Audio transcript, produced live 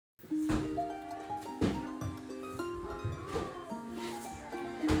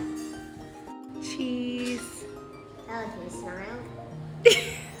smile?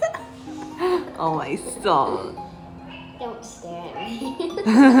 Oh my son. Don't stare at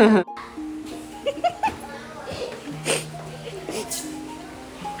me.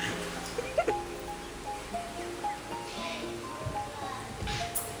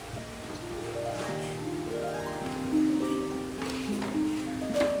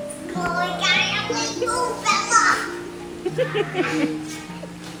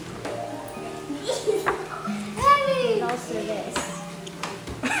 And also this.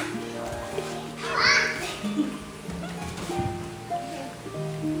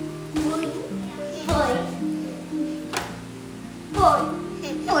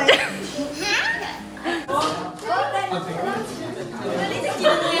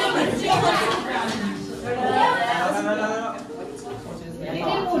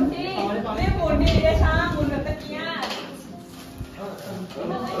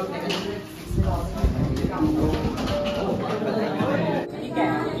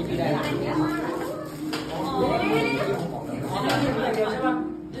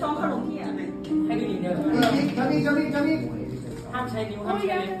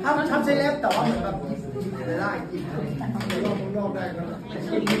ทำใช้เล็บแต่ว่าเหมือนแบบกินได้กินโลกได้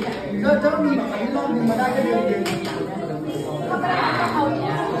ก็ถ้ามีแบบนี้รอบนึงมาได้ก็เดิน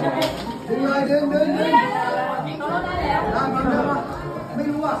ดึงเลยดึงไม่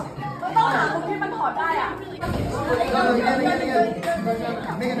รู้อ่ะต้องหาคนที่มันถอดได้อ่ะ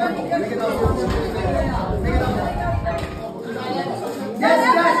ไม่กัน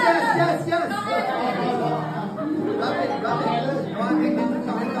yes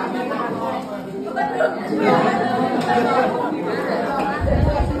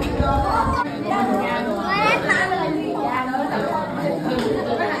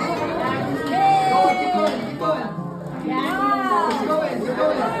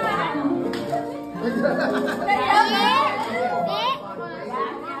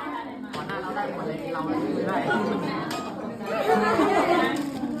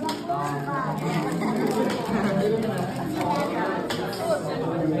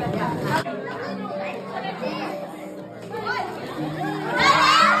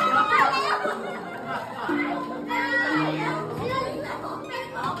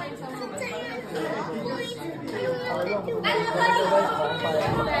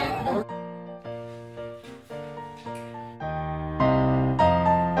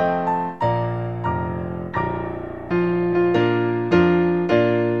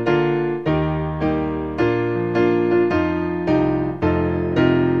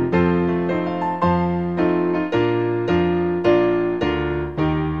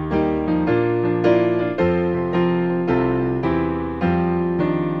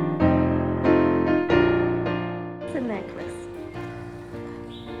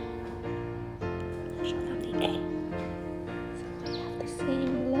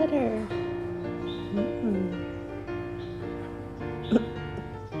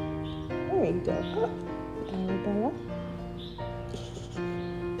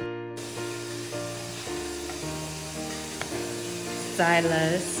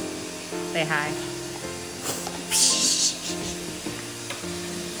Silas, say hi.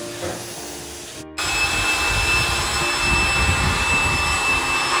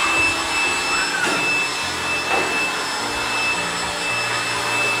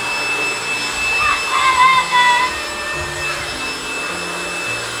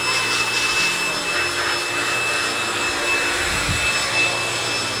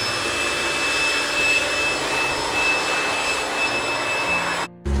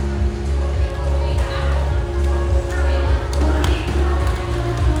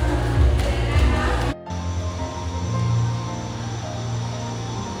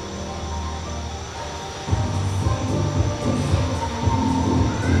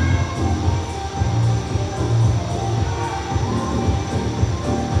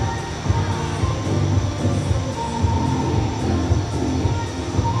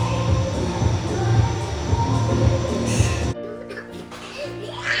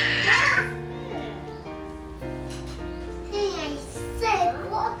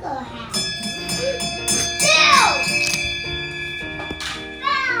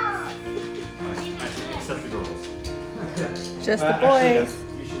 Just the boys.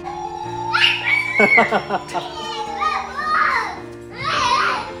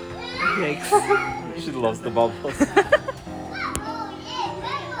 Yikes. She loves the bubbles.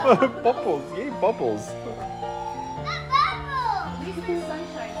 Bubbles, yay, bubbles.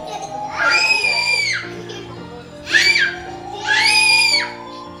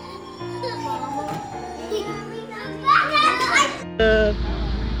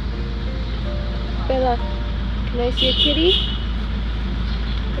 Bella, I see a kitty?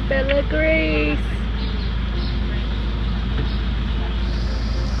 Bella Grace.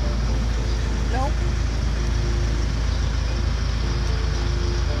 Nope.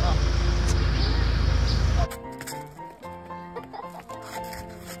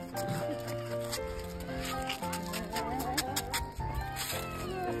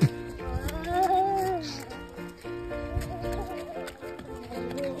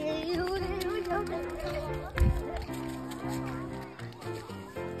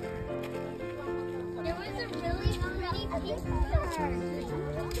 There was a really pretty picture.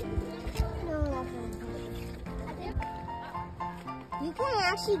 You can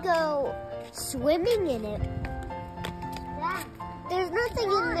actually go swimming in it. Yeah. There's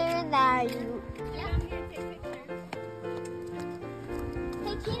nothing in there that you... Yeah, I'm here to take pictures.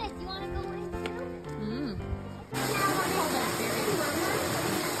 Hey, Tina, do you want to go in too?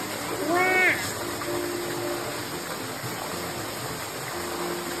 Wow.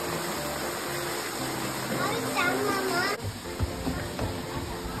 What is that, Mama?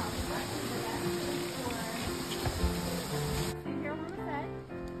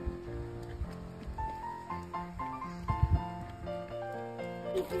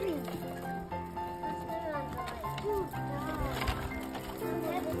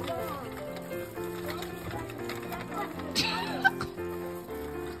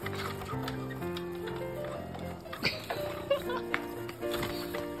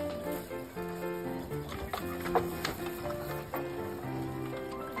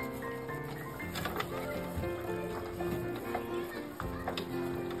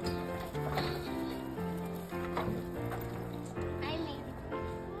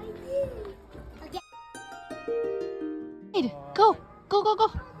 Go, go, go, go.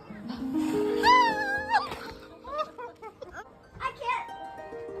 I can't.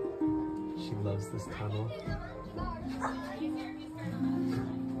 She loves this tunnel.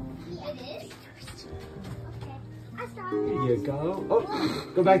 It is? Okay. I saw it. Here you go. Oh,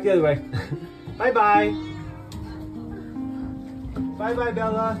 go back the other way. Bye-bye. Bye-bye,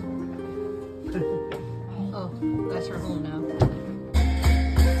 Bella. Oh, that's her home now.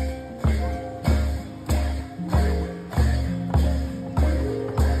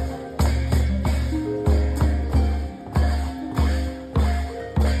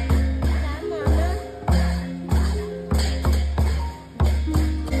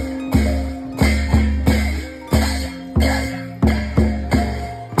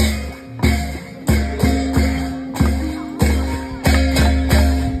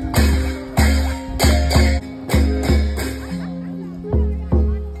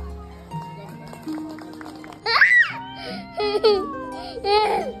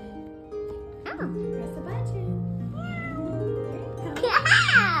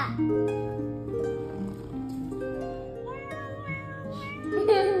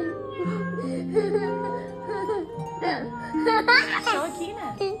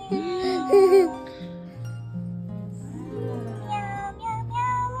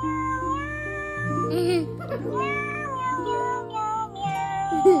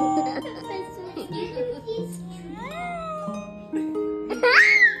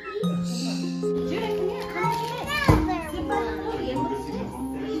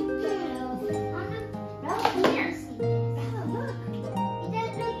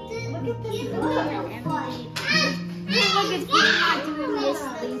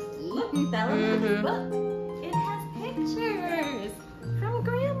 It has pictures from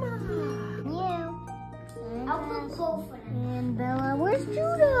Grandma. Yeah. I'll put both for them. And Bella, where's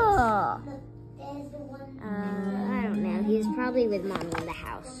Judah? There's the one I don't know. He's probably with Mommy in the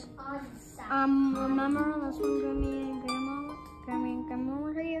house. on the side. Remember last when Grammy and Grandma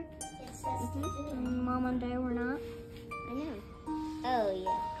were here? It says And Mom and Dad were not? I know. Oh,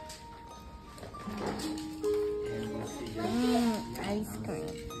 yeah. Ice cream.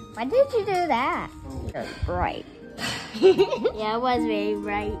 Why did you do that? It's bright. Yeah, it was very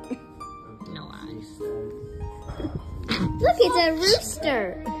bright. No eyes. Look, it's a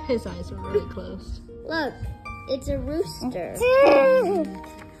rooster. His eyes were really closed. Look, it's a rooster.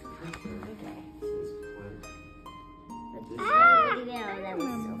 Ah! That was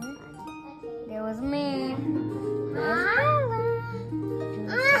so fun. There was me.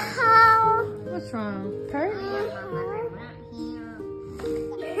 What's wrong? Kurt?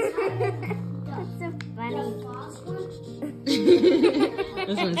 That's so funny.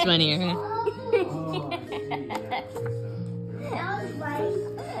 This one's funnier, huh?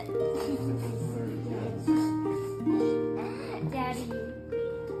 Daddy,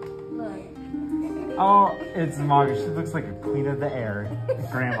 look. Oh, it's Margaret. She looks like a queen of the air.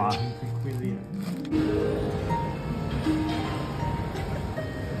 Grandma. Queen of the air.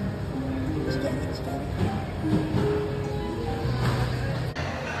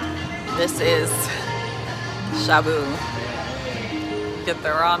 This is shabu. Get the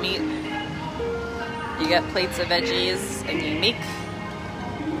raw meat. You get plates of veggies and you make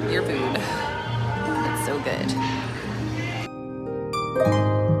your food. It's so good.